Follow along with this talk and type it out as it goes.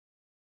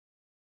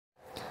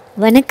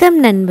வணக்கம்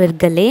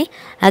நண்பர்களே,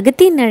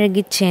 அகத்தின்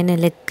அழகி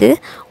சேனலுக்கு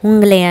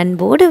உங்களை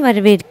அன்போடு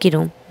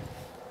வரவேற்கிறோம்.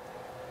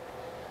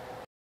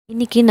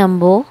 இன்றைக்கி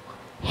நம்ம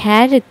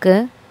ஹேருக்கு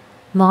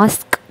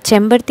மாஸ்க்,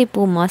 செம்பருத்தி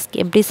பூ மாஸ்க்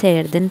எப்படி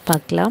செய்கிறதுன்னு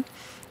பார்க்கலாம்.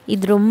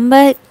 இது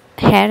ரொம்ப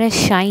ஹேரை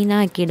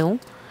ஷைனாக ஆக்கிடும்.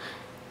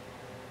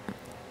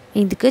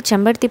 இதுக்கு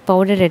செம்பருத்தி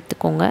பவுடர்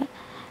எடுத்துக்கோங்க,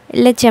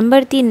 இல்லை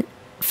செம்பருத்தி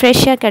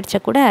ஃப்ரெஷ்ஷாக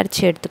கிடச்சா கூட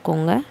அரைச்சி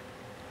எடுத்துக்கோங்க.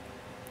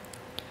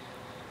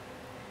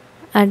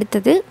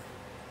 அடுத்தது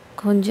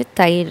கொஞ்சம்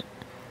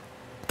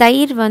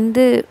தயிர்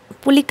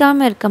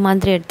புளிக்காமல் இருக்க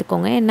மாதிரி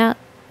எடுத்துக்கோங்க. ஏன்னா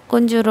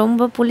கொஞ்சம்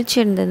ரொம்ப புளிச்சு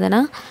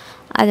இருந்ததுன்னா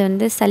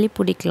அது சளி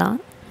பிடிக்கலாம்.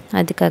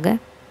 அதுக்காக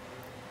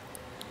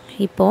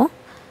இப்போது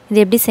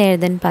இது எப்படி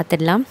செய்கிறதுன்னு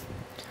பார்த்துடலாம்.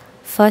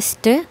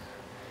 ஃபஸ்ட்டு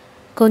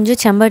கொஞ்சம்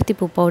செம்பருத்தி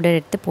பூ பவுடர்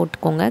எடுத்து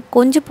போட்டுக்கோங்க.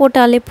 கொஞ்சம்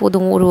போட்டாலே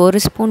போதும்,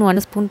 ஒரு ஸ்பூன்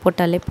 1 ஸ்பூன்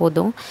போட்டாலே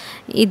போதும்.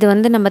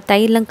 இது நம்ம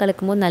தயிர்லாம்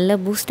கலக்கும்போது நல்லா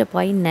பூஸ்டப்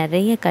ஆகி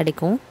நிறைய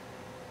கிடைக்கும்.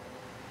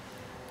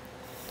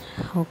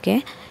 ஓகே,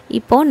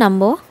 இப்போது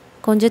நம்ம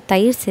கொஞ்சம்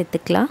தயிர்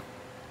சேர்த்துக்கலாம்.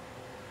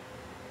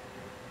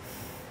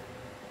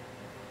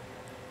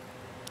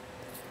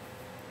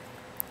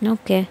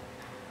 ஓகே,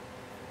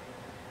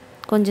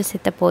 கொஞ்சம்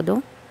சேர்த்த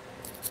போதும்.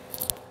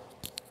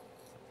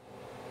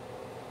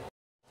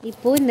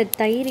 இப்போது இந்த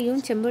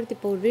தயிரையும் செம்பருத்தி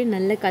பவுடரையும்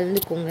நல்லா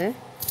கலந்துக்கோங்க.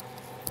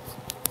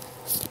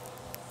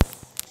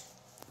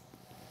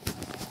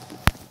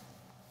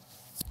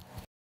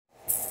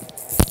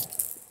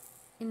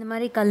 இந்த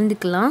மாதிரி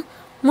கலந்துக்கலாம்.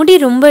 முடி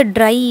ரொம்ப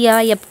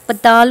ட்ரையாக எப்போ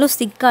பார்த்தாலும்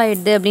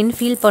சிக்காகிடுது அப்படின்னு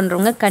ஃபீல்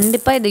பண்ணுறவங்க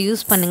கண்டிப்பாக இதை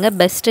யூஸ் பண்ணுங்கள்.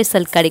 பெஸ்ட்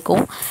ரிசல்ட்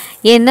கிடைக்கும்.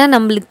 ஏன்னா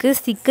நம்மளுக்கு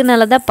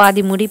சிக்குனால தான்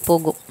பாதி முடி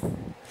போகும்.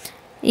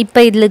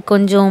 இப்போ இதில்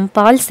கொஞ்சம்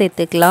பால்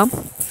சேர்த்துக்கலாம்.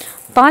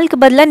 பாலுக்கு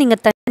பதிலாக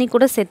நீங்கள் தண்ணி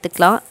கூட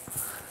சேர்த்துக்கலாம்.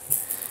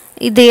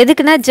 இது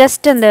எதுக்குன்னா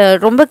ஜஸ்ட் அந்த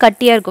ரொம்ப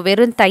கட்டியாக இருக்கும்,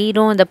 வெறும்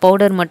தயிரும் அந்த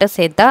பவுடர் மட்டும்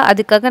சேர்த்தா.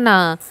 அதுக்காக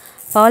நான்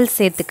பால்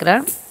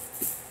சேர்த்துக்கிறேன்.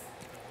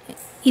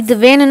 இது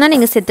வேணும்னா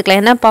நீங்கள்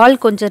சேர்த்துக்கலாம், ஏன்னா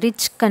பால் கொஞ்சம்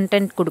ரிச்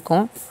கண்டென்ட்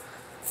கொடுக்கும்.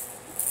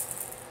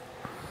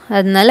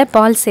 அதனால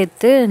பால்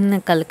சேர்த்து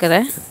இன்னும்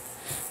கலக்கிறேன்.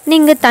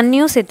 நீங்கள்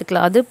தண்ணியும்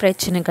சேர்த்துக்கலாம், அது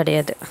பிரச்சனை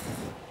கிடையாது.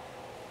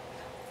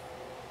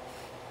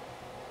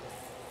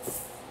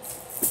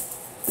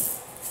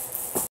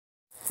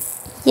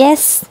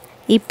 எஸ்,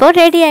 இப்போ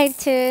ரெடி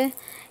ஆயிடுச்சு.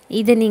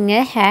 இது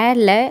நீங்கள்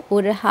ஹேரில்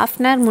ஒரு 1/2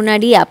 அன் ஹவர்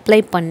முன்னாடி அப்ளை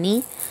பண்ணி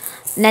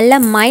நல்லா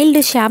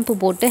மைல்டு ஷாம்பு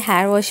போட்டு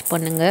ஹேர் வாஷ்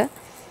பண்ணுங்கள்.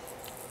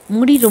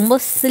 முடி ரொம்ப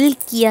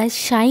சில்கியாக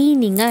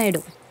ஷைனிங்காக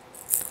ஆகிடும்.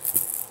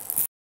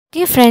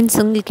 ஓகே ஃப்ரெண்ட்ஸ்,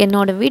 உங்களுக்கு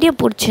என்னோடய வீடியோ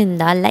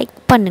பிடிச்சிருந்தா லைக்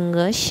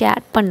பண்ணுங்கள்,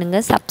 ஷேர்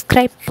பண்ணுங்கள்,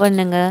 சப்ஸ்கிரைப்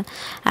பண்ணுங்கள்.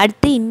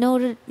 அடுத்து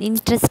இன்னொரு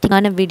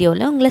இன்ட்ரெஸ்டிங்கான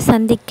வீடியோவில் உங்களை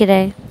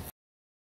சந்திக்கிறேன்.